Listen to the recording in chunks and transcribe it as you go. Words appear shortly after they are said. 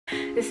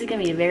This is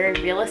gonna be a very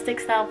realistic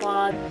style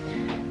vlog.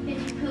 Did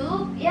you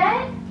poop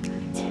yet?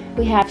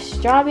 We have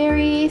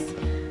strawberries,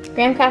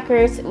 graham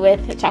crackers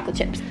with chocolate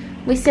chips.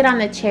 We sit on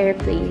the chair,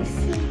 please.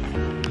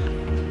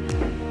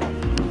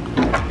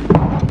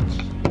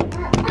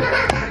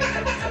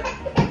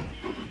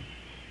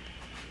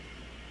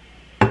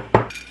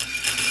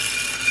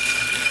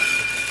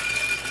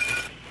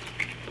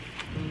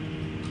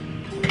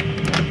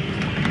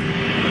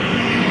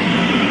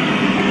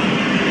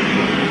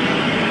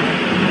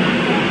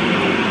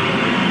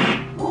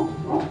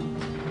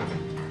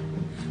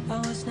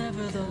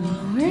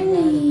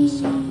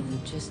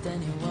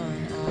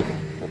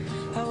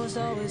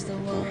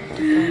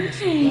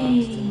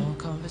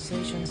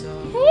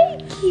 Hey,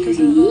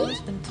 cutie.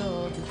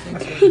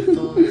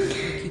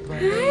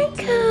 Hi,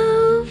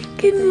 Cove.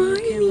 Good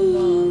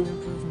morning.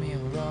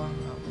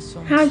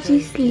 How'd you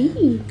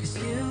sleep?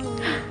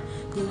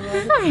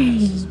 Hi.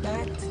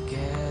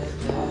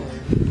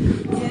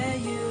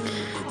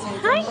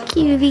 Hi,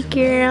 cutie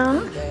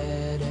girl.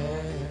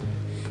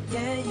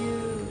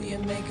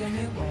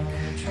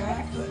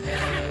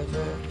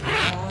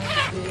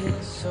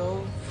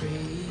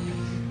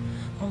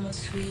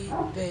 Sweet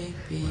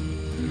baby.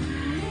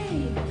 Hi.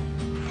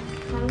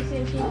 Mommy's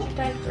gonna change your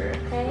diaper,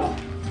 okay?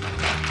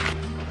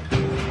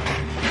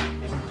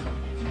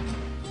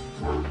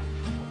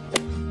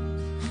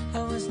 I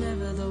was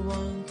never the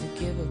one to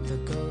give up the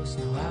ghost.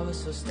 No, I was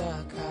so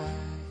stuck.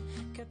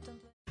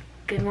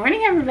 Good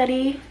morning,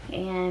 everybody,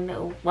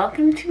 and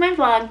welcome to my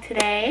vlog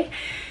today.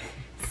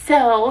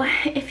 So,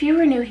 if you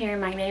were new here,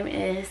 my name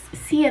is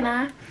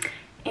Sienna,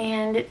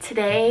 and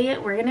today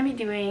we're gonna be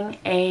doing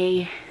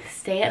a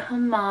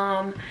stay-at-home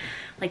mom,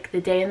 like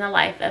the day in the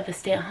life of a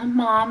stay-at-home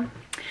mom.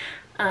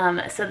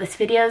 So this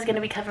video is going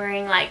to be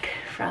covering like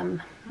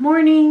from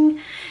morning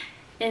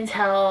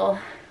until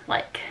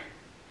like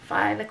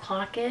 5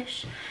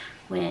 o'clock-ish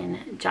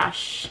when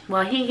Josh,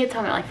 well, he gets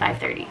home at like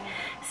 5:30.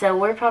 So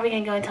we're probably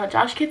going to go until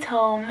Josh gets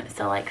home,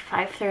 so like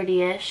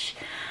 5:30-ish.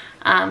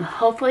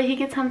 Hopefully he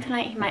gets home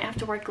tonight. He might have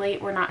to work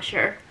late, we're not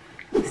sure.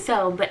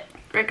 So, but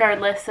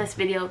regardless, this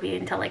video will be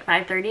until like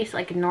 5:30, so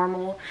like a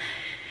normal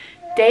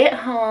day at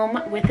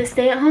home with a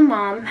stay-at-home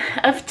mom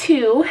of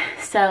 2.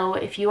 So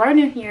if you are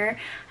new here,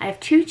 I have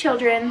 2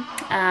 children.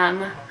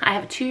 I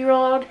have a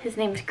 2-year-old, his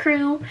name is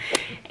Crew,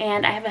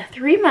 and I have a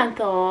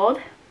 3-month-old,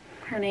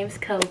 her name's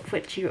Cove,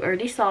 which you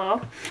already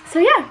saw. So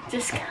yeah,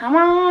 just come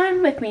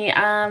on with me.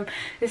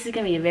 This is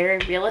gonna be a very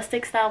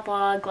realistic style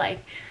vlog.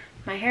 Like,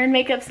 my hair and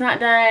makeup's not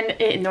done.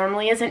 It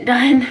normally isn't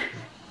done.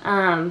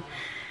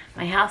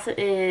 My house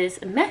is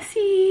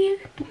messy,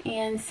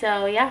 and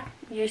so yeah,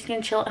 you're just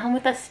gonna chill at home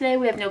with us today.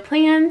 We have no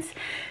plans,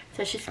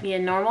 so it's just gonna be a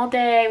normal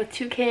day with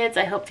 2 kids.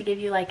 I hope to give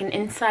you like an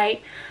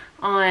insight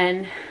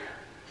on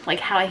like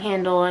how I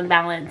handle and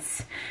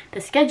balance the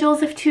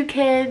schedules of 2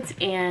 kids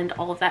and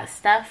all of that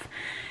stuff.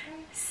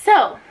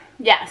 So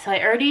yeah, so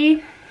I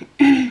already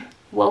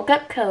woke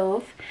up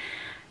Cove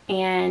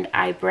and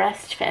I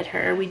breastfed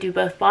her. We do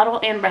both bottle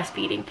and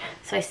breastfeeding,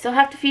 so I still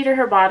have to feed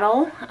her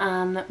bottle,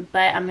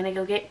 but I'm gonna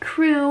go get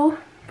Crew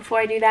before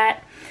I do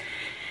that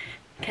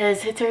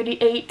because it's already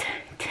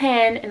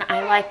 8:10 and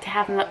I like to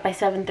have him up by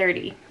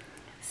 7:30.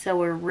 So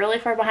we're really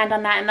far behind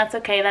on that, and that's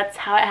okay. That's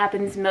how it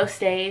happens most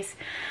days.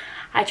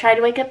 I try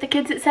to wake up the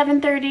kids at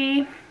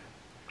 7:30,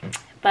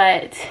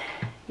 but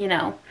you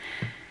know,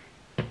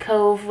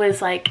 Cove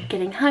was like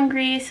getting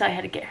hungry, so I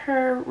had to get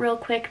her real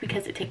quick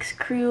because it takes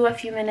Crew a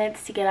few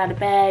minutes to get out of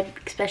bed,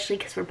 especially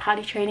because we're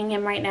potty training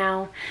him right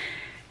now.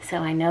 So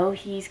I know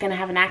he's gonna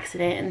have an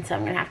accident, and so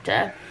I'm gonna have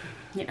to,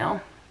 you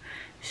know,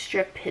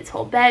 strip his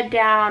whole bed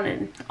down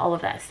and all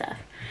of that stuff.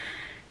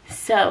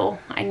 So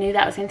I knew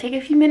that was gonna take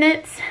a few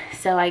minutes,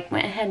 so I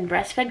went ahead and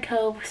breastfed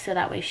Cove so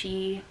that way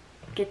she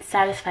gets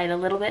satisfied a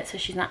little bit so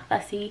she's not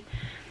fussy.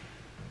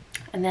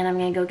 And then I'm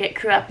gonna go get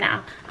Crew up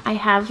now. I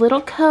have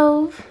little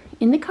Cove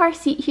in the car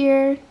seat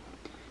here.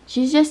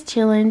 She's just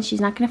chilling. She's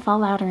not gonna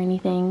fall out or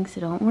anything,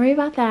 so don't worry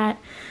about that.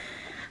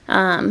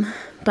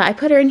 But I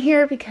put her in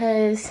here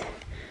because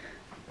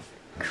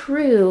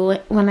Crew,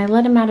 when I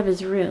let him out of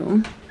his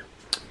room,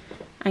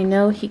 I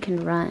know he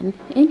can run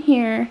in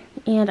here,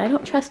 and I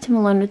don't trust him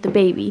alone with the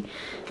baby.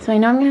 So I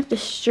know I'm gonna have to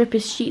strip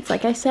his sheets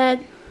like I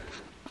said.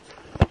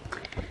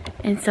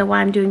 And so while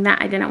I'm doing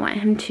that, I didn't want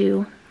him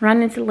to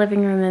run into the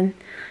living room and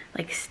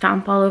like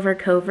stomp all over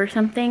Cove or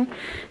something.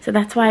 So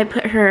that's why I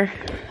put her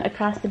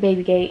across the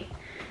baby gate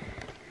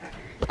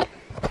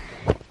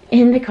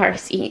in the car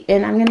seat,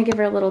 and I'm gonna give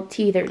her a little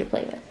teether to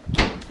play with.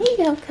 Here you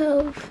go,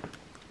 Cove.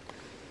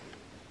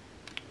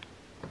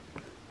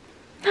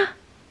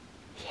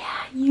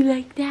 Yeah, you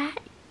like that?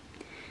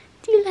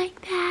 Do you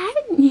like that?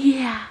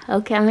 Yeah.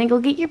 Okay, I'm gonna go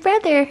get your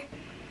brother.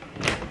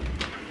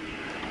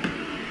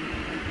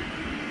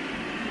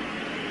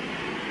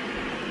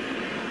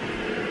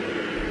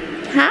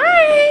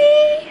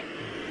 Hi!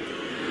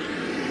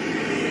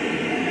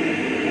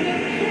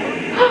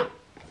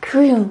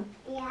 Crew.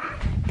 Yeah?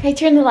 Can I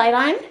turn the light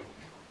on?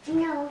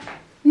 No.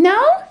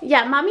 No?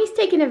 Yeah, Mommy's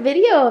taking a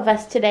video of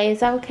us today. Is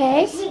that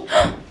okay?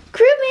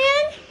 Crew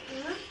man,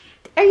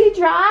 are you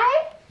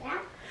dry?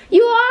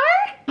 You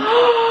are?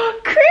 Oh,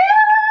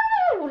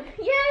 Crew!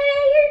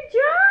 Yay, you're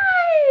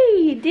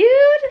dry,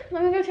 dude.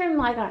 Let me go turn the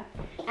light on.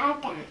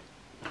 Adam.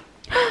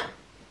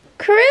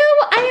 Crew,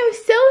 I am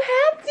so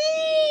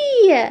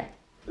happy.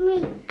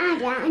 Me,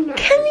 Adam.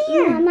 Come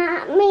here.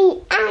 Mama,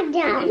 me,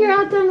 Adam. You're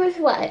all done with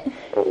what?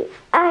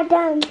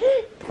 Adam.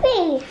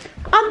 Me.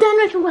 All done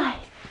with what?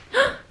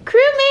 Crew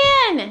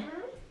man!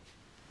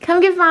 Come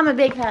give Mom a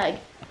big hug.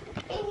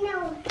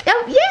 No.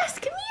 Oh, yes,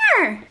 come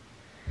here.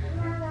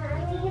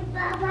 Mama,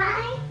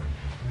 bye-bye.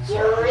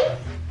 Julie.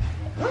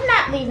 We're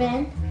not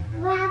leaving.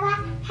 Baba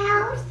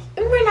house.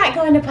 We're not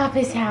going to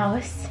Papa's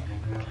house.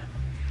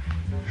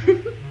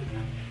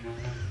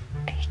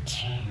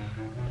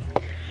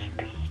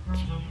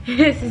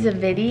 This is a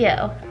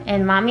video,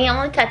 and Mommy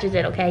only touches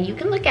it, okay? You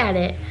can look at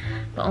it,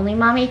 but only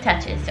Mommy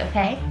touches,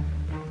 okay?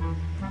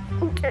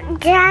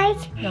 Dad.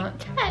 Don't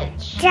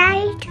touch.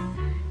 Dad.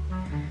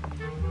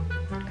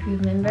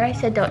 Remember I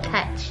said don't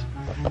touch.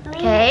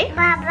 Okay?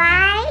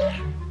 Bye-bye.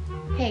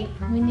 Hey,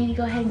 we need to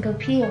go ahead and go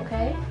pee,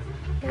 okay?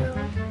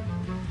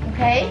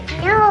 Okay?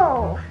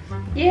 No.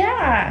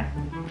 Yeah.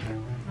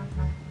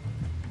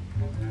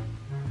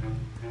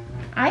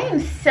 I am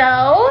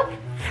so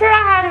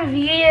proud of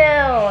you.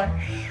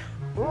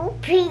 Ooh,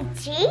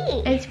 PG.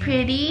 It's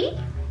pretty.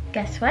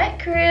 Guess what,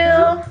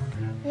 Crew?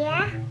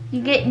 Yeah.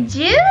 You get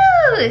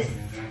juice.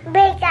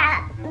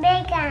 Mega.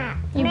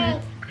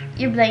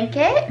 Your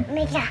blanket.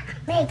 Mega.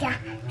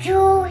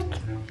 Juice.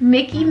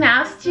 Mickey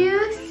Mouse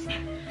juice.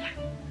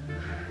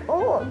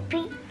 Ooh,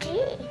 PG.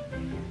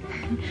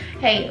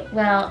 Hey,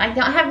 well, I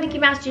don't have Mickey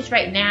Mouse juice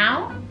right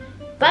now,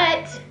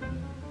 but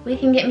we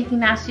can get Mickey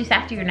Mouse juice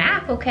after your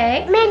nap,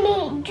 okay?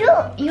 Mini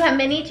juice. You want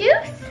mini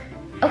juice?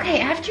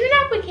 Okay, after your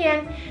nap we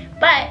can,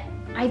 but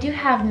I do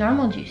have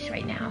normal juice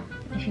right now,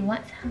 if you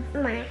want some.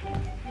 My.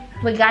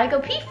 We gotta go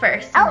pee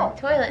first in the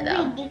toilet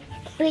though.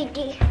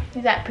 Pretty.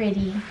 Is that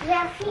pretty?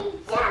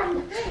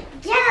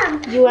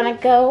 Jump. You wanna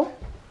go?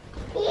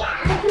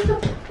 Yeah.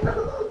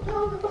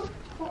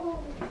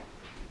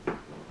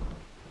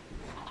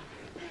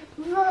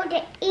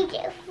 Food, eat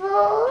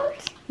food.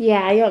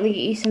 Yeah, you want me to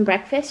get you some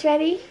breakfast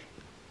ready?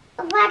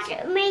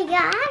 What me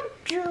God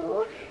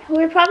do?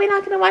 We're probably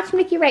not gonna watch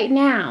Mickey right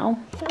now.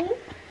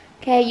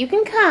 Okay, you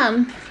can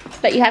come,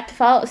 but you have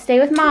to stay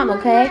with Mom,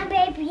 okay?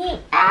 My baby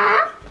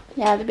up.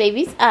 Yeah, the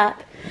baby's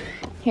up.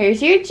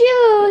 Here's your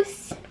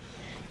juice.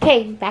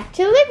 Okay, back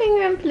to the living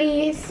room,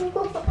 please.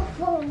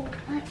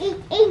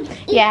 Eat.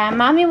 Yeah,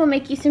 Mommy will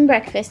make you some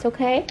breakfast,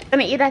 okay?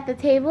 Gonna eat at the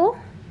table?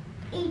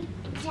 Eat.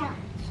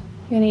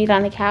 You're gonna eat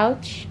on the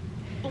couch?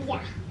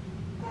 Yeah.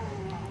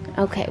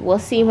 Okay, we'll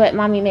see what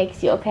Mommy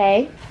makes you,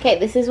 okay? Okay,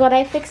 this is what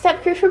I fixed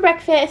up for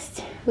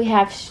breakfast. We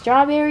have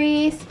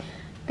strawberries,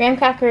 graham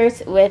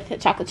crackers with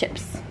chocolate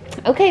chips.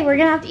 Okay, we're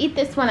gonna have to eat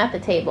this one at the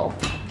table.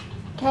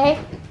 Okay?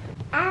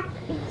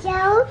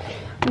 So.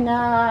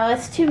 No,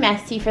 it's too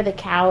messy for the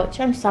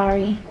couch. I'm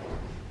sorry.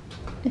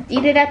 Let's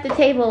eat it at the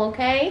table,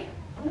 okay?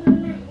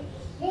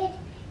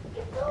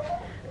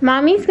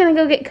 Mommy's gonna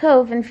go get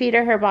Cove and feed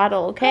her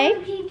bottle, okay?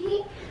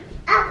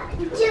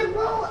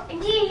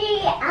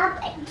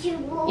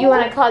 You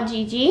wanna call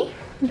Gigi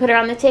and put her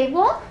on the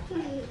table?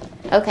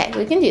 Okay,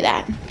 we can do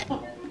that.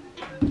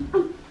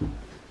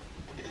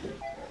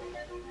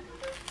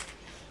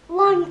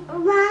 One.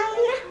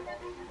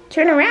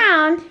 Turn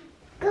around.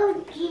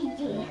 Go,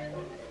 Gigi.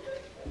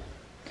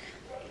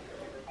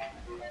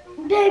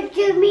 Back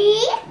to me.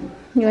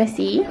 You wanna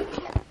see?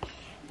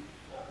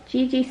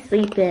 Gigi's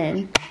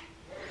sleeping.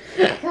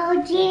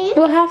 Go, Gigi.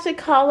 We'll have to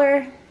call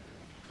her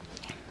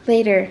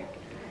later.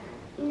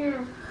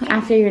 No.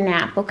 After your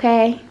nap,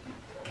 okay?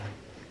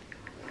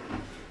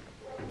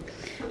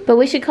 But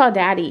we should call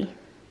Daddy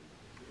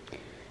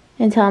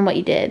and tell him what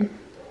you did.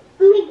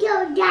 Me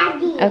go,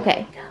 Daddy.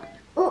 Okay.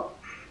 Oh.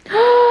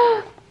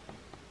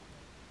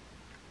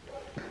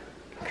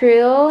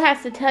 Crew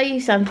has to tell you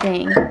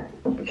something.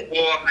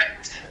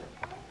 What?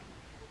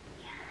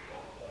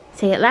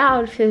 Say it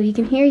loud so he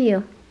can hear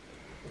you.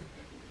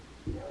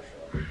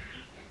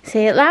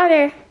 Say it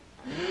louder.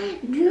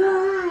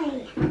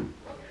 Dry.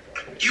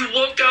 You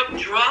woke up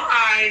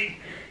dry.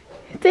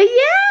 Say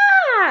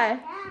yeah!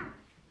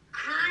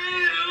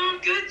 Crew,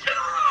 good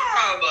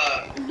job.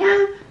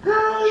 Jump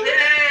home.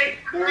 Yay,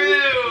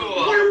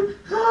 Crew. Jump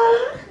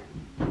home.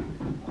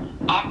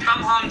 I'll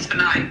come home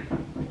tonight.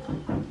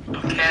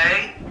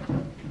 Okay?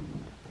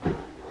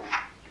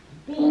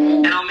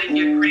 And I'll make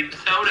you a cream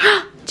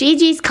soda.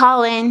 Gigi's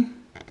calling.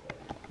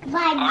 Bye.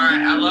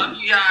 Alright, I love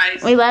you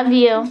guys. We love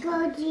you.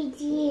 Go,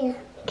 Gigi.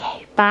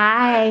 Okay,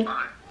 bye.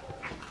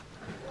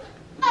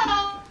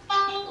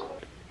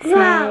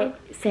 Bye.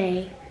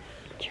 Say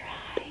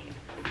try.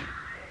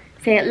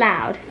 Say it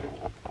loud.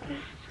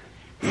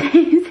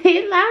 Say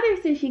it louder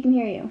so she can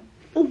hear you.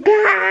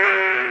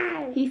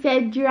 Dry. He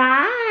said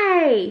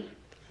dry.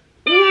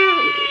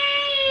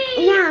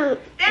 No.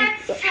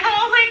 That's so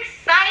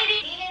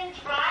exciting! Eating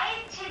dry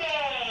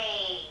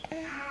today.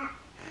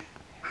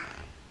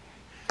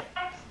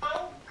 That's so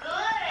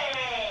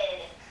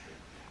good.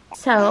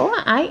 So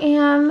I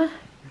am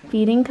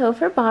feeding Cove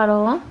her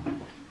bottle.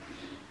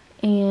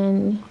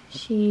 and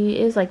she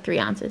is like 3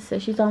 ounces, so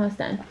she's almost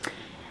done.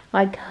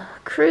 Like,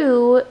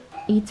 Crew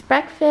eats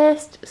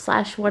breakfast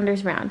 /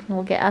 wanders around.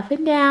 He'll get up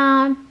and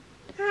down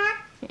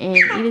and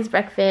eat his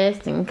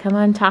breakfast and come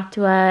on and talk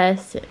to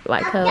us.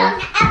 White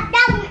Cove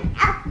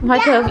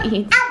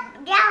eats.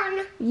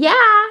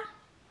 Yeah.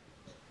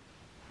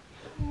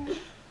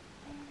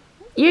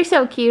 You're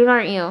so cute,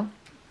 aren't you?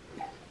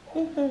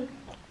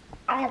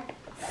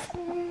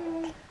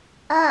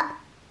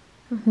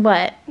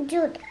 What?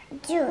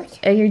 Juice.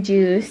 Oh, your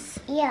juice.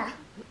 Yeah.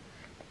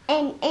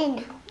 And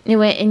It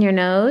went in your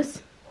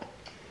nose?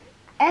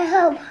 I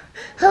hope.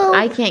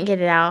 I can't get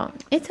it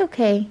out. It's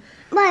okay.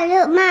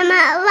 Mama,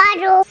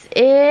 This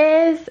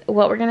is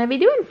what we're going to be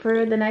doing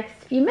for the next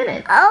few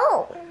minutes.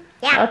 oh,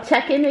 yeah. I'll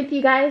check in with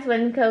you guys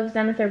when Cove's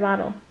done with her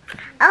bottle.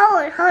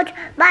 Oh, hold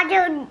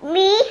bottle.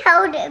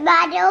 Hold it,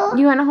 bottle.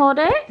 You want to hold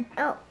it?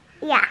 Oh,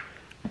 yeah.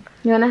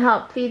 You want to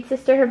help feed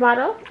sister her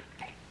bottle?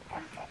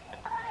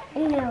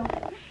 No.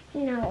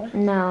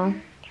 No.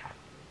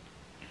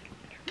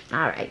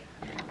 All right.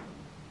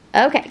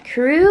 Okay,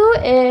 Crew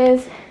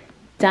is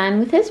done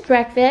with his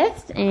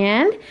breakfast,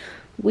 and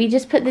we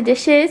just put the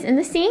dishes in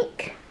the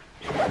sink,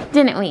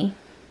 didn't we?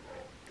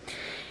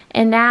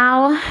 And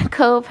now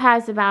Cove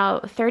has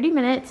about 30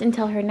 minutes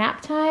until her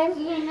nap time.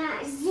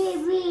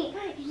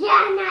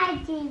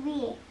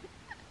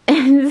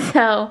 And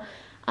so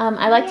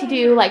I like to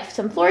do like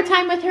some floor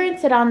time with her and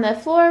sit on the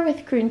floor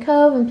with Crew and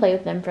Cove and play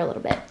with them for a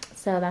little bit.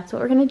 So that's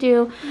what we're gonna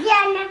do.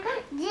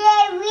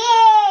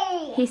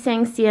 He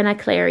sang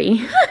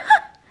Sienna.clary.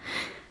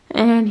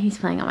 And he's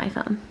playing on my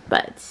phone.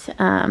 But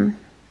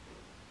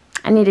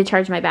I need to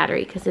charge my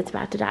battery because it's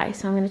about to die.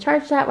 So I'm gonna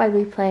charge that while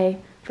we play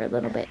for a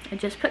little bit. I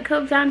just put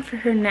Cove down for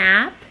her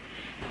nap.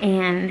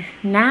 And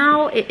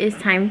now it is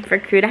time for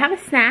Crew to have a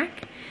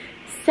snack.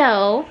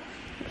 So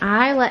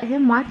I let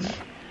him watch,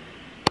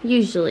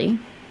 usually,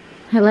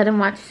 I let him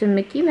watch some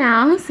Mickey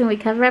Mouse and we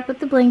cover up with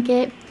the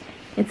blanket.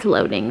 It's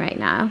loading right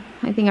now.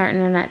 I think our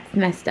internet's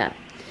messed up.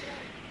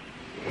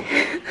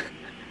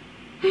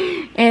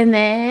 And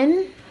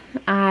then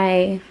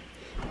I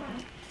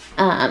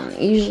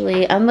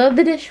usually unload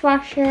the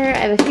dishwasher. I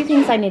have a few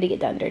things I need to get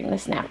done during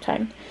this nap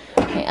time.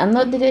 I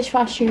unload the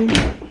dishwasher,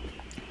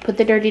 put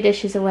the dirty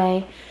dishes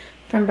away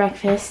from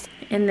breakfast,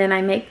 and then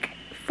I make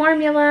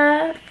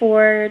formula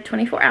for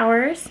 24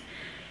 hours,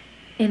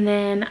 and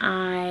then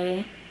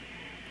I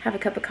have a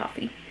cup of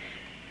coffee.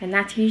 And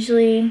that's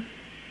usually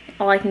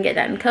all I can get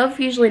done. Cove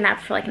usually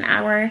naps for like an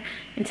hour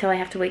until I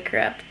have to wake her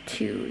up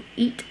to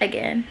eat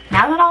again.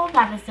 Now that all of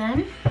that is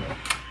done,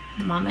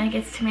 Mama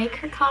gets to make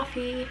her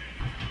coffee.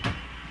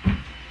 I'm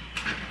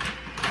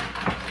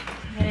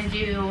gonna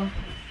do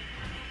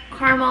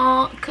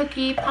caramel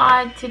cookie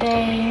pod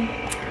today.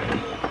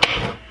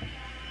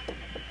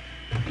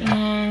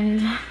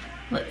 And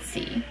let's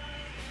see.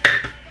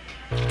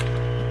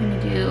 I'm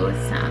gonna do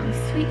some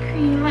sweet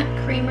cream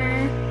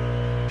creamer.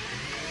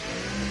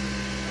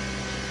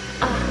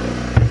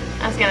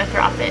 I was gonna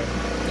drop it,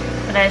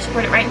 but I just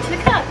poured it right into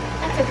the cup.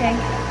 That's okay.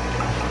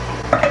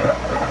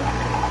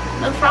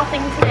 No frothing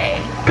today.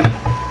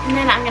 And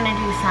then I'm gonna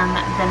do some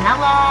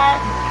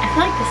vanilla. I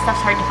feel like this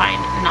stuff's hard to find,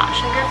 not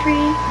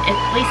sugar-free. At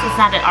least it's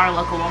not at our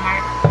local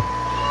Walmart.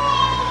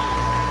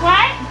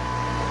 What?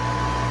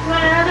 You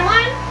want another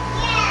one?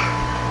 Yeah.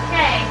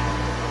 Okay.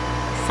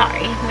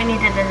 Sorry, we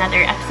needed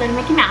another episode of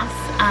Mickey Mouse.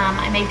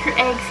 I made Crew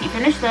eggs. He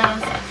finished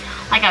those.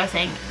 Like I was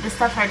saying, this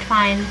stuff's hard to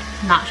find,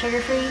 not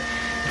sugar-free.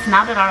 It's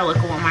not at our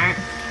local Walmart.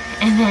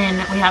 And then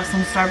we have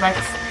some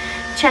Starbucks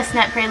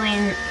chestnut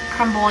praline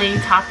crumbly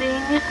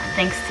topping,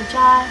 thanks to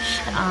Josh.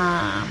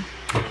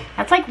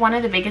 That's like one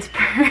of the biggest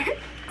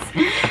perks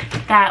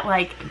that,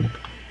 like,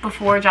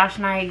 before Josh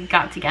and I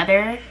got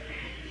together,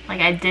 like,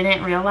 I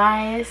didn't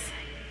realize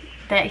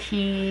that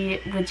he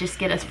would just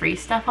get us free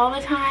stuff all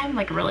the time,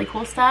 like really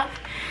cool stuff.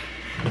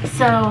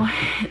 So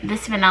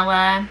this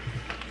vanilla,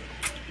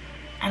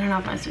 I don't know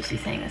if I'm supposed to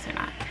be saying this or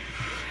not,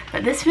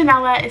 but this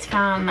vanilla is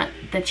from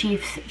the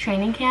Chiefs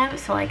training camp.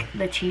 So like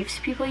the Chiefs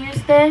people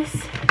use this,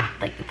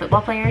 like the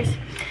football players.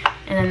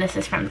 And then this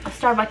is from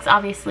Starbucks,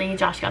 obviously.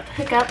 Josh got the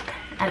hookup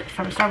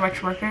from a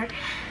Starbucks worker.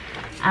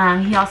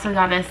 He also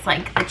got us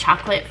like the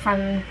chocolate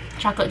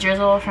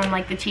drizzle from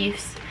like the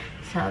Chiefs.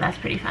 So that's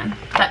pretty fun.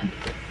 But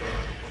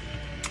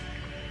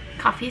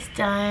coffee's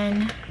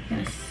done. I'm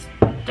gonna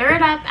stir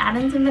it up, add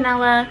in some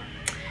vanilla.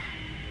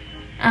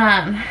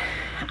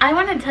 I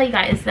wanted to tell you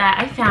guys that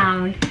I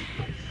found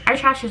our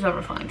trash is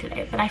overflowing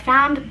today, but I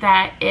found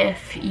that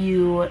if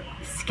you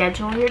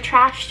schedule your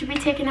trash to be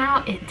taken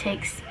out, it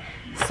takes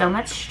so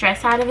much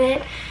stress out of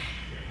it.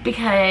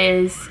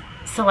 Because,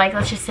 so like,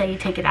 let's just say you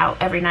take it out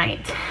every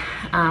night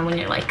when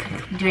you're like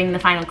doing the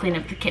final clean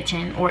of the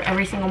kitchen, or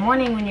every single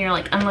morning when you're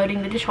like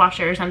unloading the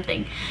dishwasher or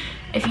something.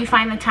 If you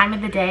find the time of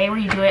the day where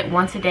you do it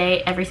once a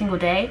day, every single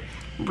day,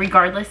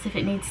 regardless if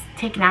it needs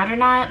taken out or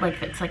not, like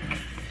if it's like,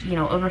 you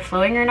know,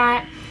 overflowing or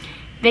not,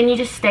 then you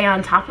just stay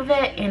on top of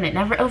it and it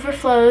never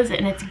overflows,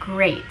 and it's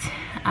great.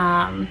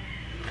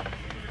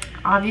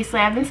 Obviously,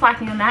 I've been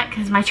slacking on that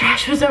because my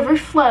trash was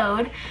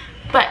overflowed.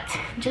 But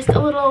just a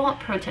little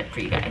pro tip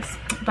for you guys.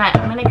 But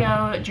I'm gonna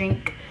go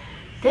drink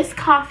this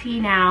coffee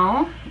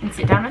now and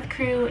sit down with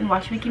Crew and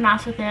watch Mickey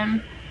Mouse with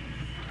him.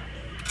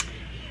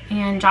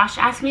 And Josh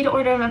asked me to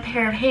order him a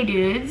pair of Hey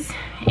Dudes,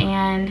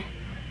 and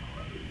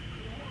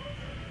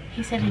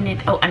he said he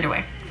needed, oh,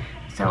 underwear.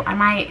 So I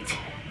might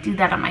do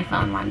that on my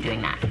phone while I'm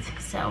doing that.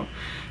 So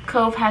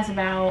Cove has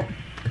about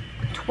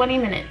 20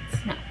 minutes,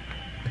 no,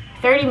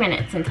 30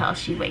 minutes until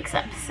she wakes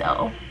up.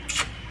 So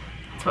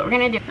that's what we're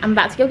gonna do. I'm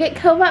about to go get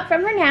Cove up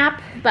from her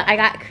nap, but I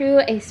got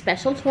Crew a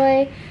special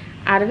toy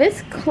out of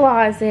his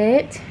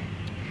closet.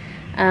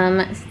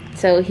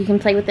 So he can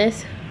play with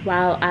this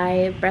while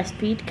I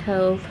breastfeed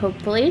Cove,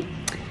 hopefully.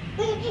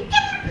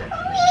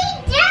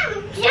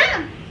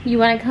 Jump. You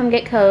wanna come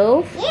get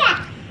Cove?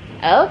 Yeah.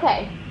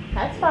 Okay,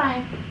 that's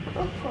fine.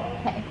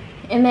 Okay,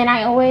 and then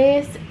I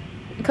always,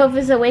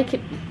 Cove's awake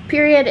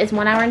period is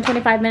 1 hour and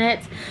 25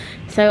 minutes.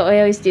 So I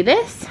always do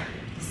this.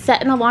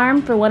 Set an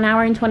alarm for 1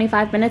 hour and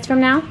 25 minutes from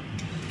now.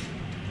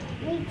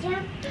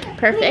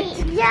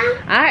 Perfect.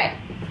 All right,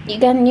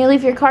 can you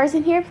leave your cars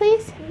in here,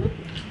 please?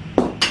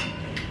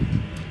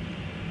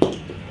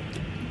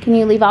 Can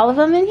you leave all of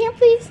them in here,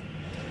 please?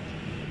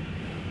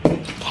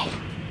 Okay.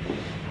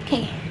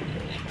 Okay.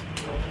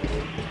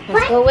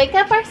 Let's go wake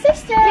up our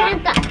sister.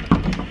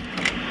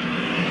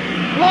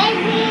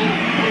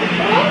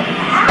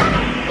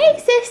 Hey,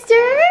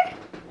 sister.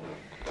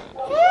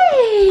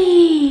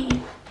 Hey.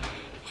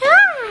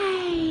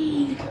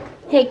 Hi.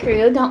 Hey,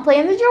 Crew, don't play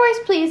in the drawers,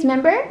 please,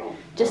 remember?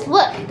 Just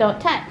look, don't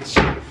touch.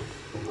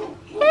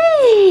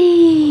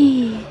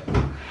 Hey.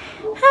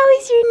 How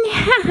was your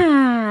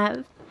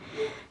nap?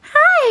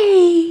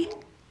 Hi.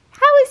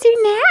 How was your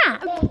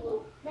nap?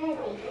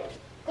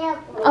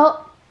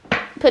 Oh,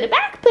 put it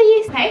back,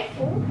 please. Okay.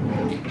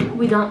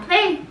 We don't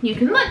play. You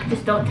can look,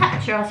 just don't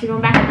touch, or else you're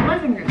going back to the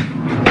living room.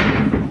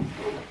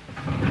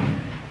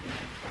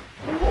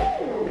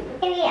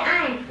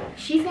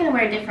 She's gonna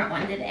wear a different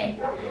one today.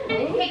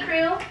 Hey,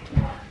 Crew,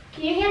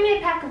 can you hand me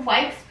a pack of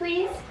wipes,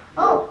 please?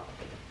 Oh.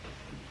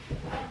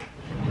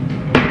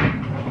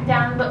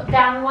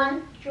 Down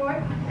one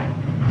drawer.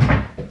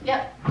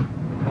 Yep.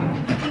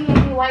 Can you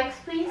hand me wipes,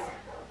 please?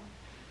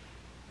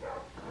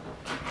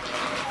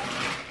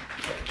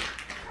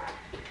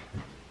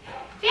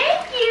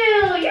 Thank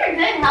you. You're a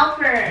good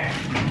helper.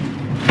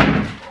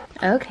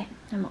 Okay,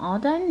 I'm all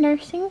done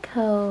nursing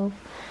Cove.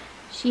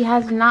 She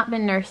has not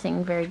been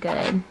nursing very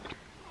good.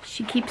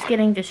 She keeps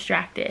getting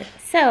distracted.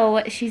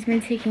 So she's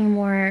been taking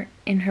more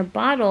in her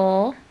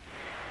bottle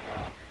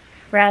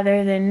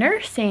rather than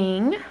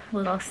nursing,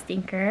 little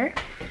stinker.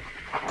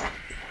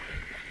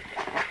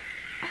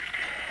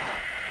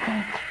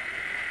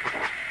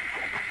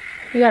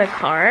 You got a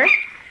car?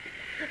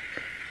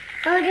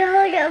 Hold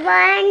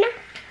on.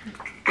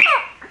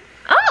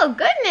 Oh,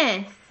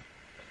 goodness.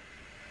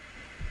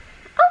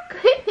 Oh,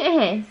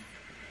 goodness.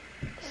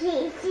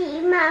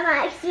 See,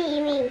 Mama,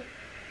 see me.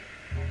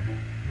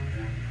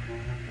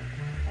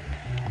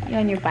 You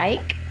on your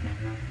bike?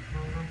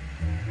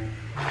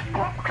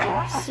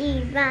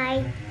 See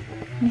my.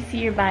 You see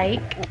your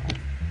bike?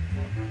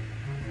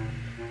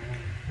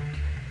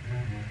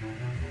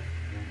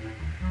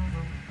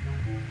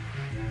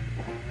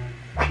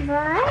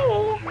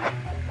 Bye.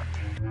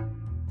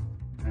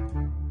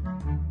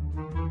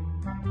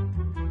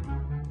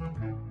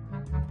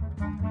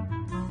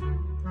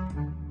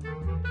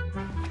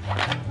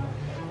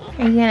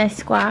 Are you gonna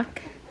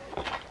squawk?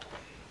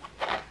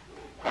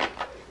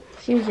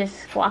 She was just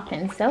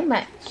squawking so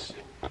much.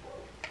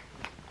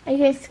 Are you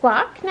gonna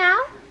squawk now?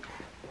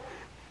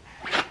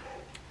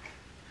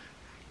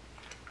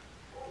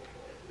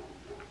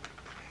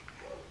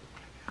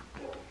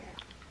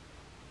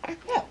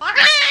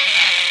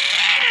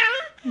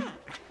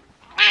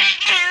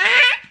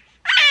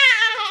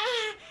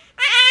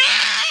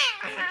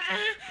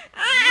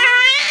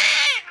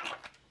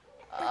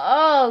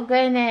 Oh,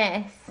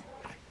 goodness.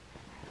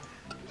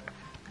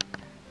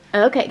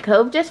 Okay,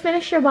 Cove just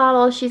finished her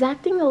bottle. She's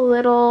acting a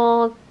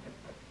little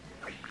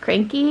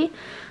cranky,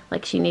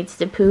 like she needs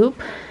to poop.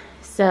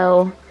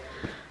 So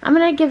I'm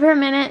gonna give her a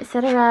minute,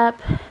 set her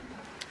up,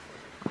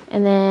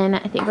 and then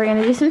I think we're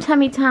gonna do some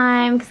tummy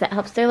time because that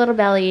helps their little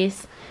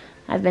bellies.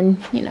 I've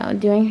been, you know,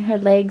 doing her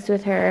legs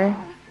with her.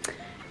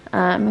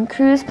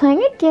 Crew's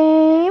playing a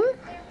game,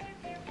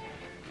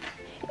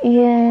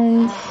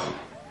 and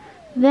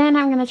then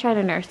I'm gonna try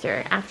to nurse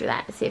her after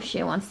that, see if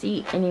she wants to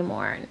eat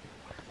anymore.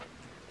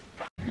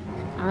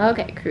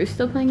 Okay, Crew's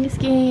still playing this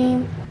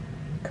game.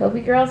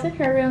 Kobe girl's in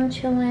her room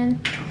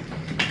chilling.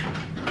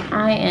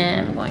 I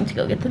am going to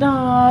go get the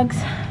dogs.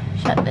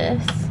 Shut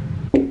this.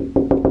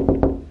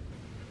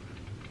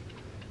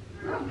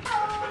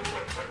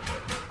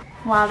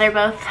 While they're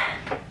both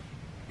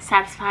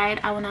satisfied,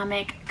 I will now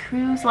make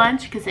Crew's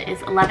lunch because it is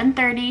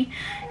 11:30.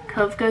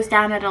 Cove goes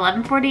down at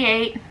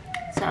 11:48.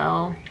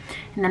 So,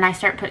 and then I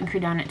start putting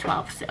Crew down at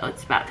 12. So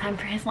it's about time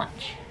for his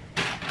lunch.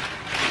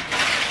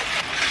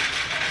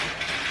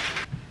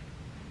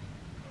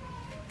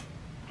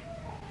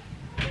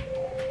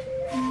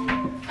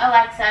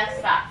 Alexa,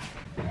 stop.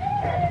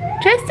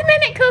 Just a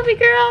minute, Kobe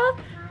girl.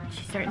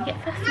 She's starting to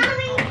get fussy.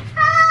 Mommy,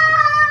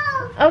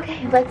 help!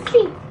 Okay, let's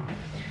see.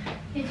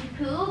 Did you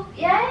poop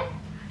yet?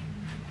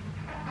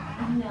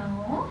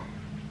 No.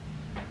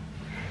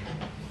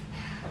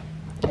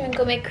 You wanna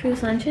go make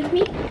Crew's lunch with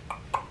me?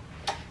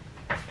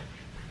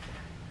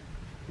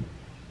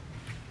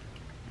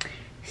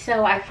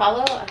 So I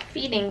follow a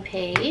feeding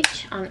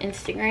page on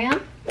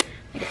Instagram,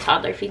 like a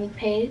toddler feeding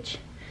page.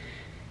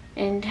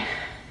 And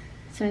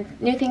some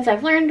new things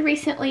I've learned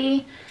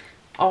recently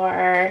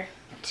are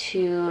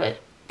to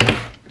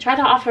try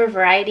to offer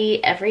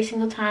variety every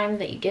single time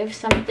that you give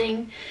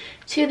something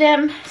to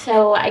them.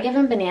 So I give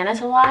them bananas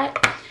a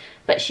lot,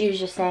 but she was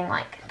just saying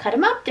like cut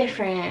them up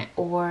different,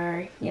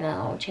 or you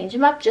know, change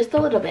them up just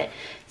a little bit.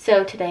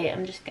 So today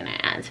I'm just gonna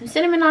add some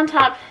cinnamon on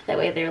top. That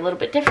way they're a little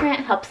bit different.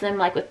 Helps them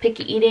like with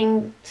picky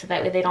eating, so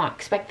that way they don't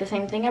expect the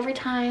same thing every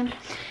time.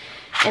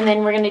 And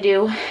then we're gonna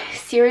do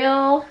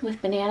cereal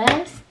with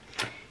bananas.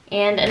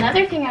 And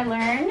another thing I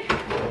learned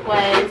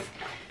was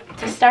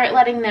to start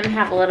letting them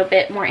have a little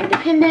bit more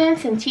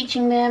independence and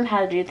teaching them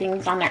how to do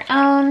things on their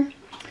own.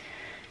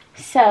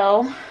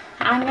 So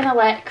I'm gonna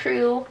let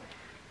Crew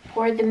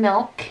pour the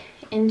milk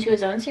into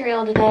his own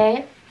cereal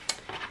today.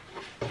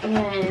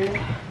 And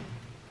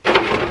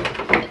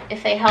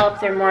if they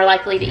help, they're more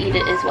likely to eat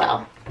it as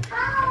well.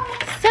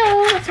 So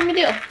that's what I'm gonna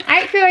do. All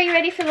right, Crew, are you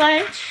ready for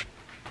lunch?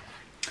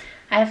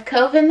 I have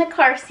Cove in the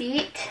car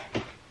seat.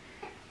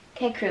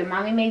 Okay, Crew,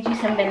 Mommy made you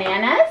some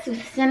bananas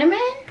with cinnamon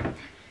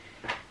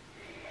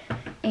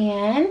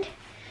and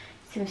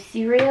some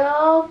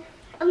cereal,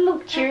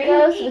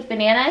 Cheerios with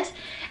bananas.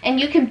 And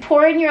you can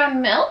pour in your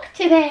own milk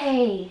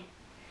today.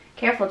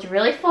 Careful, it's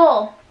really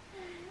full.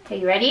 Okay,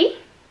 you ready?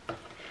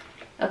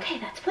 Okay,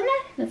 that's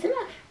enough. That's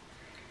enough.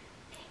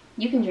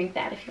 You can drink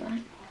that if you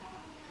want.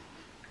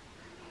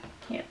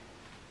 Here.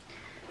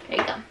 There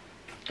you go.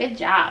 Good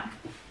job.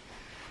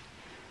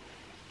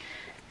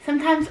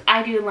 Sometimes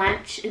I do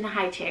lunch in the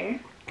high chair,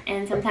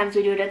 and sometimes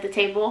we do it at the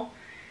table.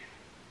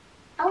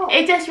 Oh.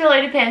 It just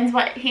really depends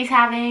what he's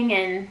having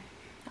and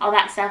all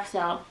that stuff,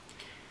 so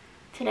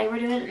today we're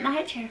doing it in the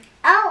high chair.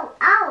 Oh,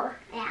 oh,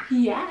 yeah.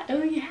 Yeah,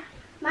 oh yeah.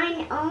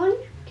 My own?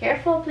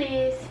 Careful,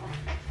 please.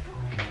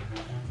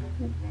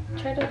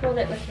 Try to hold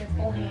it with your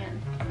full hand.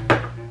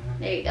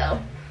 There you go.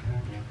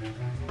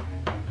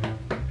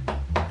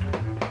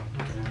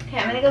 Okay,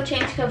 I'm gonna go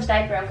change Cove's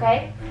diaper,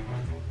 okay?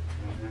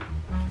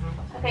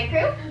 Okay,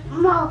 Crew?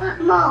 More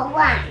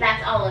one.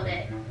 That's all of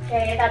it.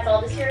 Okay, that's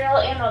all the cereal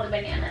and all the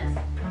bananas.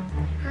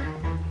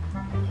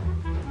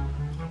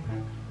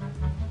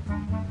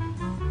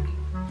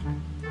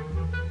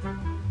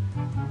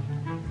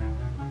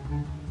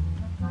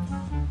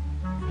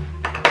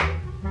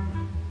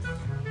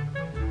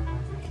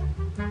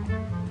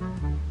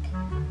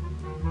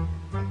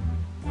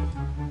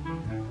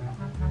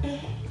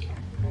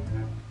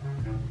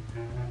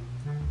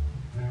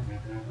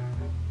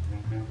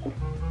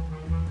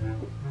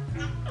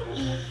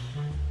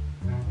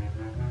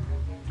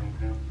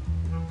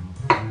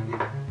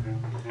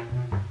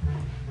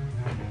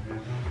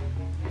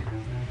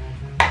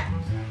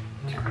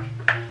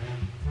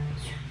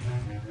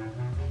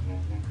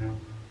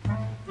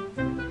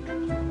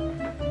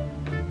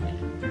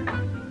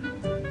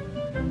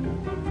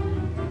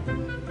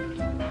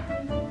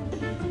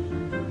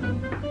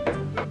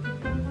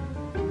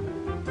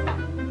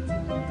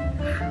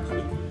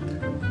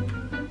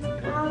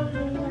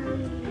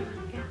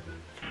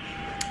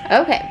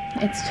 Okay,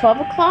 it's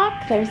 12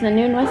 o'clock. There's the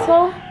noon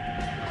whistle.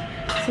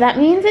 So that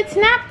means it's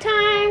nap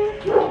time.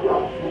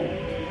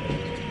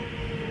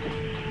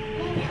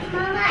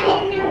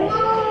 Mama in the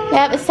room.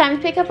 Yep, it's time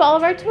to pick up all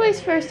of our toys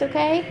first,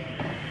 okay?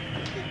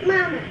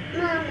 Mama.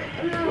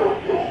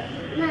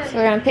 So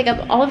we're gonna pick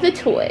up all of the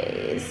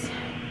toys.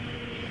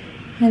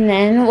 And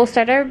then we'll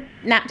start our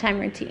nap time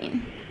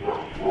routine.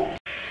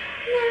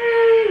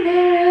 Mary,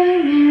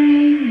 Mary,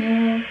 Mary,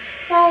 Mary,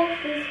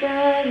 life is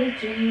but a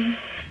dream.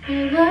 I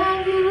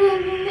love you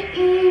in the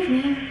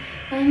evening,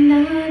 and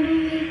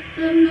underneath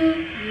the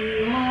moon,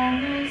 you are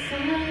my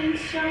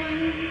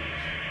sunshine,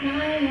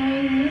 my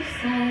only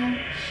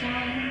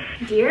sunshine.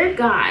 Dear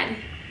God,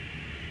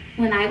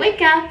 when I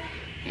wake up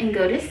and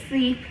go to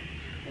sleep,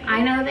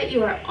 I know that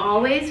you are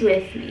always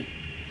with me.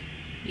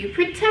 You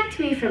protect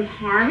me from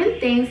harm and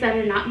things that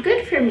are not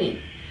good for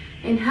me,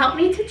 and help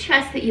me to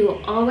trust that you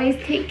will always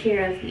take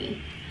care of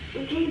me.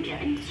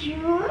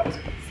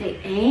 Say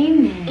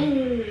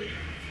amen.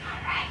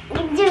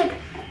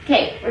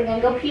 Okay, we're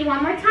gonna go pee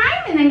one more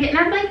time and then get in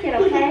our blanket,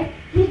 okay?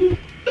 Okay,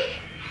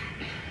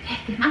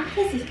 give Mom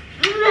kisses.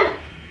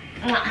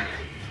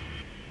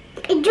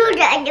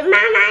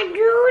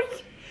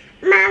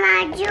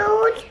 Mama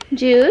juice.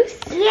 Juice?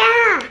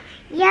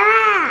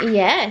 Yeah.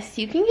 Yes,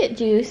 you can get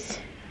juice.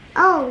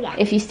 Oh, yeah.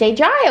 If you stay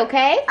dry,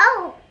 okay?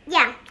 Oh,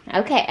 yeah.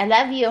 Okay, I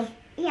love you.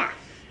 Yeah.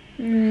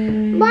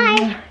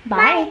 Bye.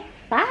 Bye.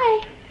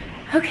 Bye.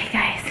 Okay,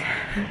 guys.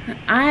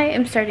 I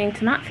am starting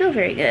to not feel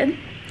very good.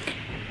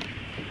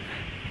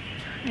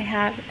 I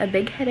have a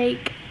big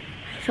headache.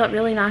 I felt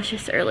really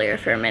nauseous earlier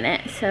for a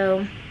minute,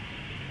 so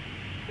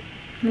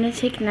I'm gonna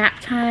take nap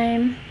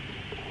time.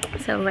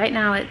 So right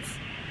now it's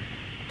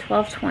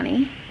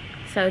 12:20.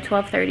 So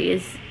 12:30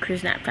 is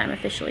Crew's nap time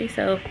officially.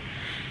 So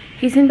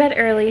he's in bed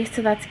early,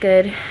 so that's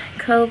good.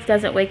 Cove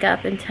doesn't wake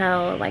up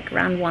until like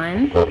around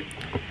 1.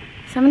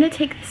 So I'm gonna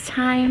take this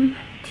time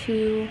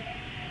to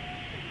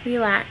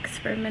relax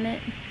for a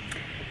minute.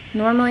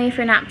 Normally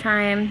for nap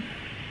time,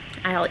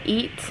 I'll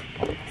eat.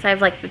 So I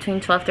have like between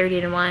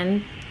 12:30 and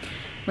 1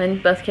 when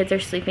both kids are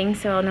sleeping.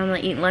 So I'll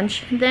normally eat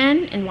lunch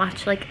then and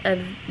watch like a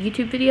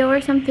YouTube video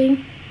or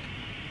something.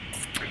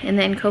 And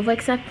then Cove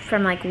wakes up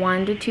from like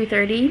 1 to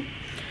 2:30.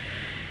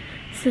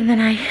 So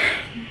then I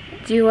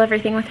do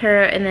everything with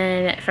her, and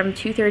then from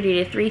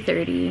 2:30 to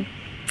 3:30,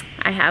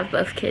 I have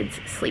both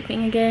kids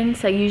sleeping again.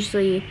 So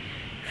usually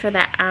for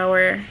that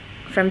hour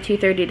from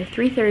 2:30 to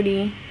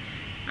 3:30,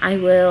 I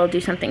will do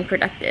something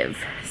productive.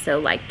 So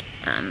like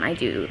I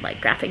do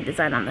like graphic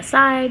design on the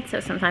side. So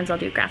sometimes I'll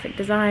do graphic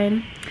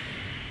design.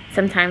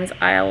 Sometimes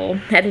I'll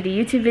edit a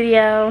YouTube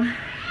video.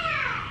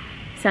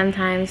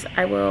 Sometimes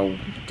I will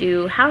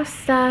do house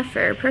stuff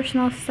or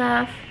personal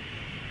stuff.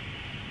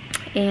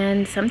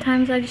 And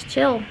sometimes I just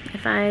chill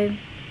if I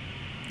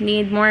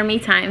need more me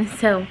time.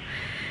 So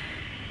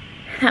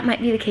that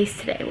might be the case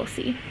today. We'll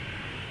see.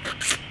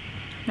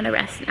 I'm gonna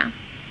rest now.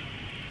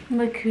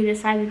 Look who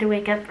decided to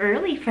wake up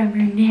early from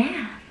her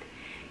nap.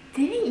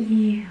 Didn't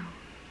you?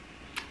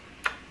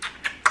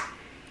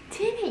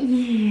 Didn't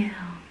you?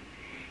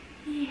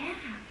 Yeah.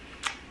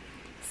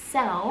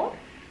 So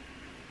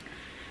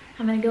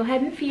I'm gonna go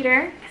ahead and feed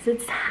her because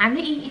it's time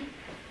to eat.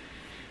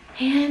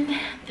 And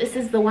this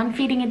is the one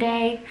feeding a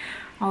day.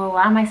 I'll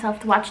allow myself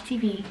to watch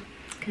TV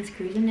because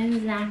Crew's in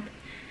his nap.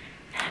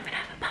 And I'm gonna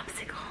have a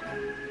popsicle. I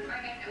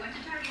went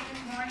to Target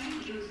this morning.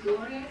 It was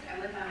glorious. I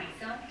went by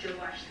myself. Joe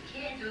watched the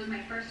kids. It was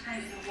my first time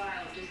in a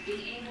while just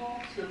being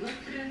able to look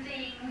through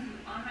things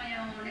on my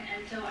own.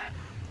 And so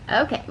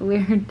Okay,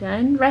 we're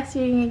done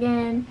breastfeeding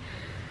again.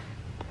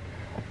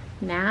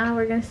 Now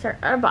we're gonna start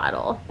our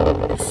bottle.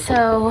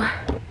 So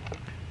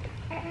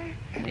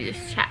let me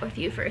just chat with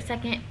you for a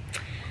second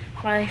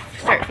while I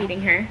start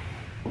feeding her.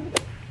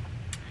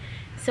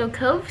 So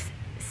Cove's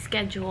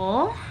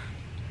schedule,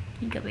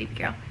 you go baby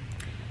girl,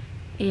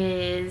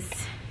 is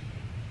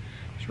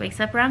she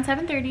wakes up around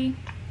 7:30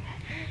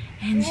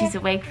 and she's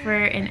awake for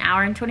an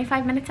hour and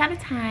 25 minutes at a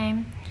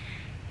time,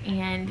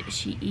 and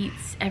she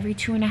eats every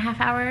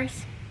 2.5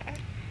 hours,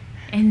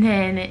 and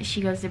then she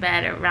goes to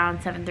bed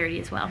around 7:30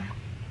 as well,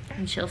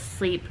 and she'll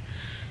sleep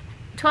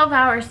 12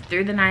 hours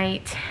through the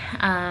night.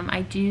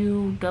 I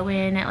do go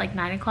in at like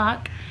 9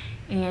 o'clock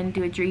and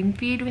do a dream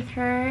feed with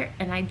her,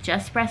 and I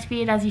just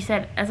breastfeed.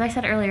 As I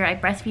said earlier, I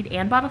breastfeed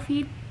and bottle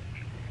feed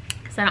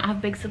because I don't have a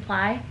big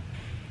supply.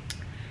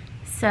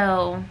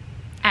 So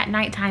at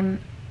nighttime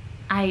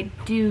I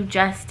do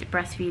just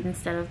breastfeed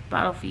instead of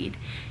bottle feed,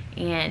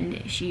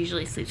 and she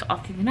usually sleeps all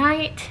through the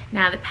night.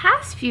 Now the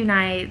past few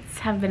nights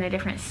have been a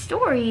different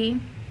story.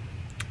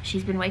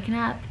 She's been waking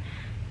up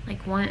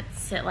like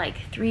once at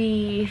like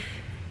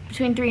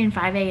between 3 and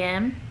 5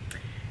 a.m.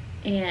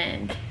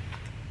 and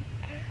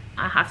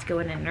I have to go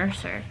in and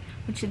nurse her,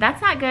 which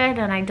that's not good,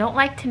 and I don't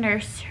like to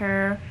nurse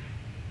her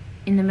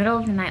in the middle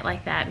of the night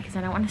like that because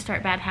I don't want to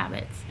start bad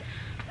habits.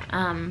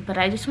 But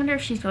I just wonder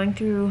if she's going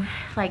through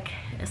like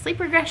a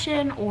sleep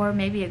regression or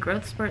maybe a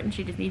growth spurt and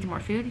she just needs more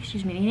food.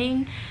 She's been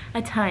eating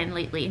a ton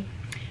lately.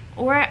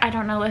 Or I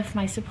don't know if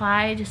my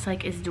supply just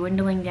like is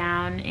dwindling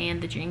down and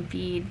the dream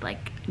feed,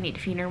 like I need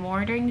to feed her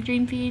more during the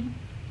dream feed.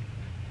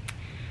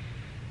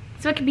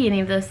 So it could be any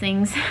of those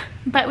things,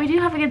 but we do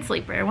have a good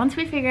sleeper. Once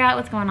we figure out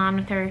what's going on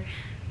with her,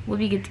 we'll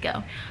be good to go.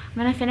 I'm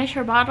gonna finish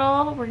her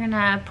bottle. We're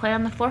gonna play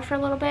on the floor for a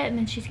little bit, and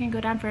then she's gonna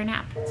go down for a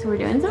nap. So we're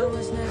doing some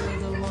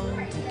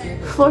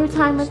floor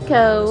time with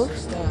Cove,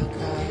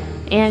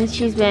 and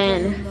she's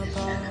been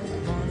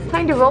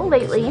trying to roll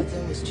lately.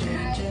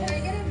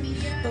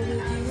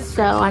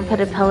 So I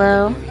put a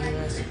pillow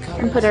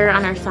and put her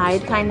on her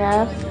side, kind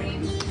of,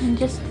 and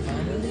just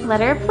let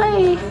her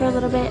play for a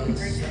little bit.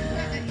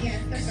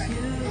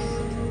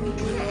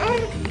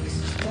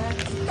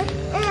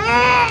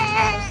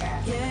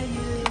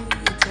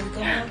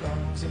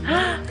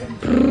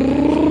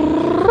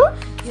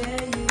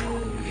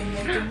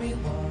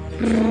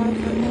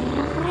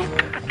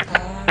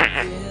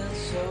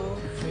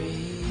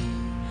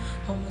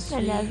 I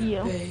love you.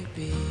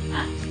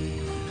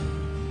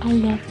 I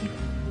love you.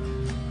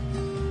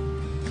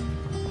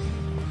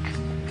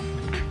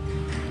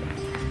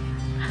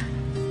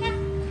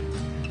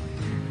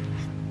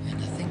 And I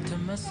think to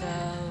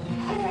myself,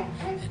 and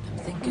I'm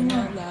thinking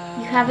out loud.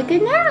 You have a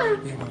good nap,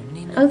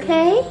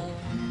 okay?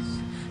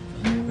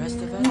 Good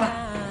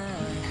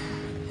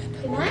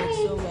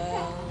night.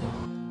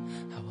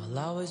 I will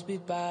always be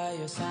by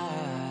your side.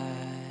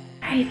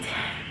 Alright,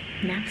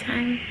 nap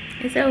time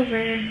is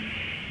over.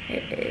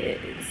 It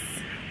is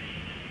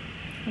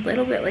a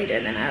little bit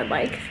later than I would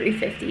like,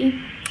 3:50.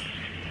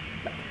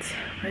 But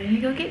we're gonna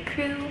go get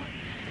Crew.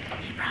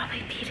 He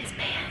probably peed his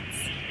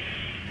pants.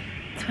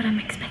 That's what I'm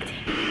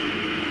expecting.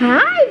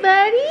 Hi,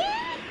 buddy!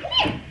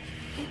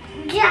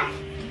 Just,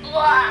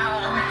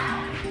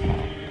 wow.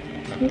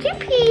 Did you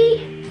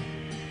pee?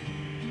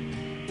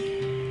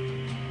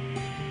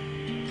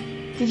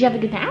 Did you have a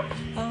good nap?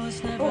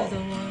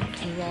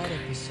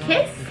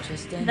 Kiss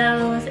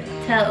those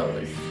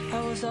toes.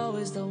 I was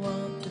always the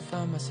one to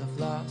find myself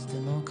lost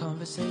in all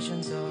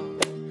conversations, oh.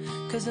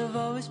 Cause I've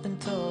always been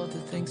told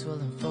that things will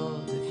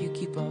unfold if you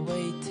keep on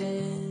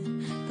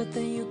waiting. But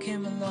then you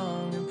came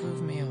along and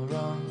proved me all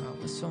wrong. I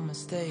was so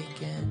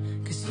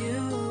mistaken. Cause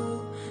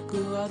you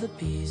glue all the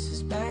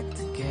pieces back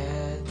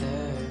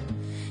together.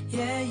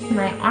 Yeah, you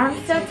My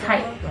arm's so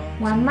tight.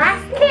 One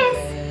last kiss.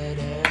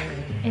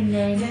 And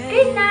then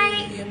good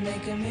night. You're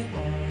making me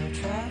wanna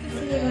try.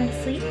 So you're going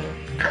to sleep?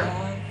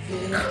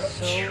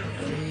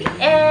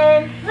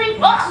 And sleep.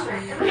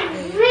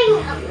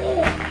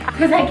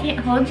 Because I can't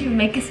hold you and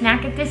make a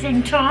snack at the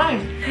same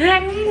time.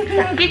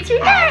 Get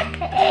your neck.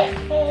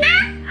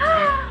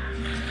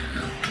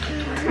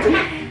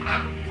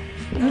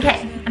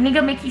 Okay, I'm gonna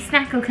go make you a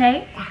snack,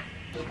 okay?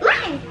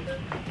 One.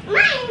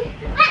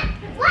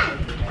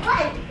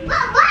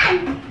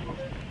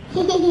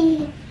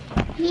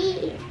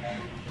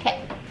 Okay,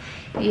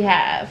 you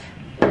have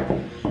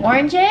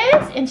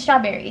oranges and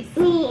strawberries.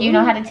 You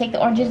know how to take the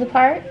oranges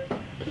apart?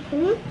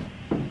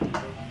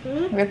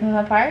 Rip them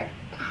apart?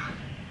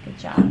 Good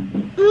job.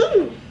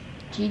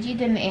 Gigi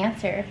didn't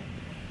answer.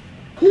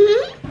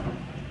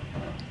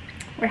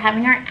 We're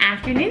having our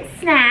afternoon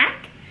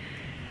snack.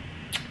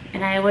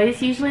 And I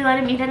always usually let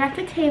him eat it at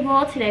the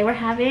table. Today we're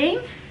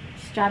having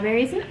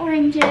strawberries and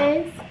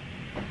oranges.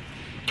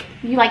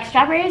 You like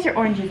strawberries or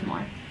oranges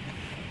more?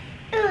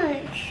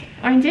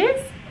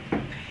 Oranges?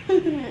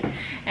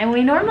 And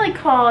we normally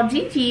call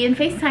Gigi and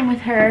FaceTime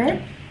with her.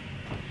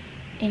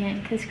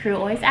 And because Crew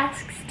always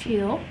asks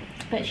too,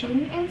 but she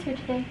didn't answer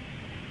today.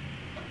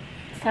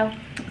 So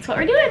that's what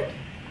we're doing.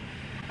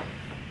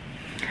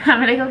 I'm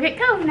gonna go get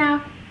Cove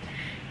now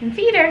and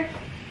feed her.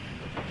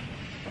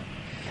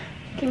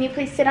 Can you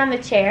please sit on the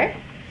chair?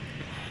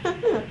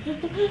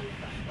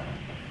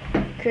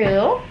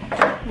 Crew,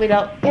 we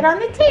don't get on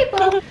the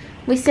table.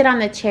 We sit on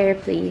the chair,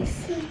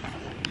 please.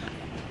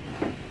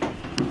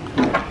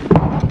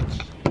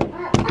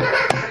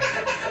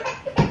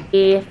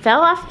 We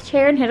fell off the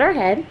chair and hit our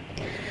head.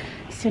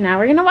 So now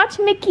we're gonna watch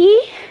Mickey.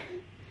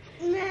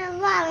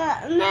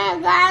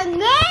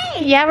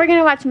 Yeah, we're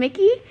gonna watch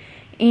Mickey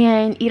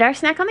and eat our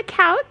snack on the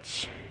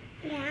couch.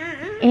 Yeah.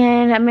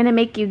 And I'm gonna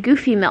make you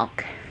goofy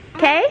milk.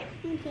 Okay?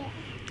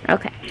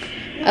 Okay.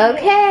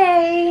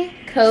 Okay.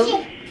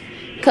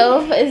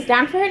 Cove is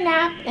down for a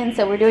nap, and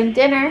so we're doing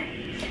dinner.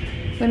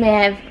 We may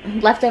have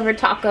leftover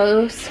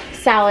tacos,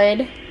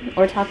 salad,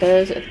 or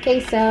tacos with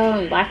queso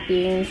and black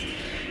beans.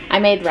 I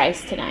made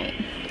rice tonight.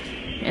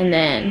 And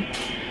then,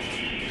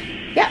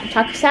 yeah,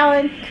 taco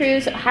salad.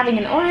 Crew's having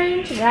an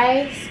orange,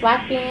 rice,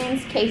 black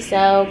beans,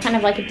 queso, kind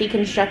of like a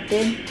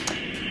deconstructed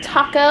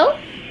taco. All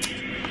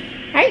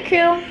right,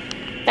 Crew,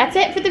 that's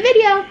it for the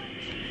video.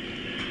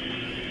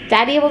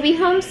 Daddy will be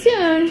home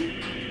soon.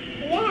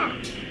 Yeah.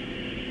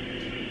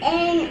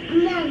 And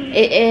Mom.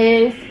 It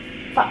is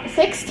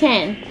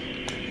 6:10.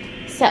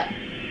 So,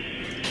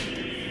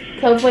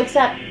 Cove wakes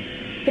up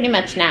pretty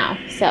much now.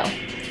 So,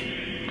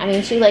 I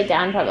mean, she laid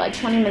down probably like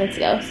 20 minutes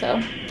ago.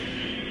 So,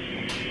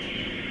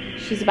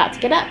 she's about to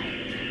get up.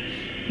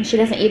 And she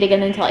doesn't eat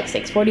again until like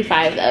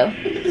 6:45 though.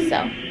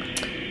 So,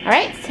 all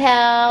right,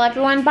 tell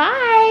everyone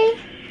bye.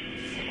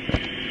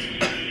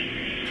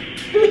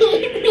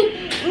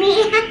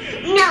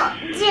 No,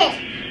 just.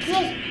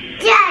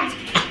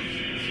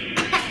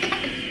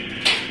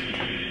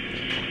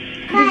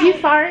 Did you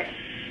fart?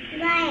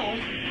 Bye.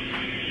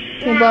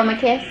 Can you blow him a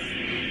kiss?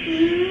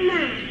 Mama.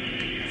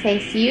 Say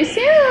see you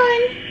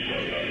soon.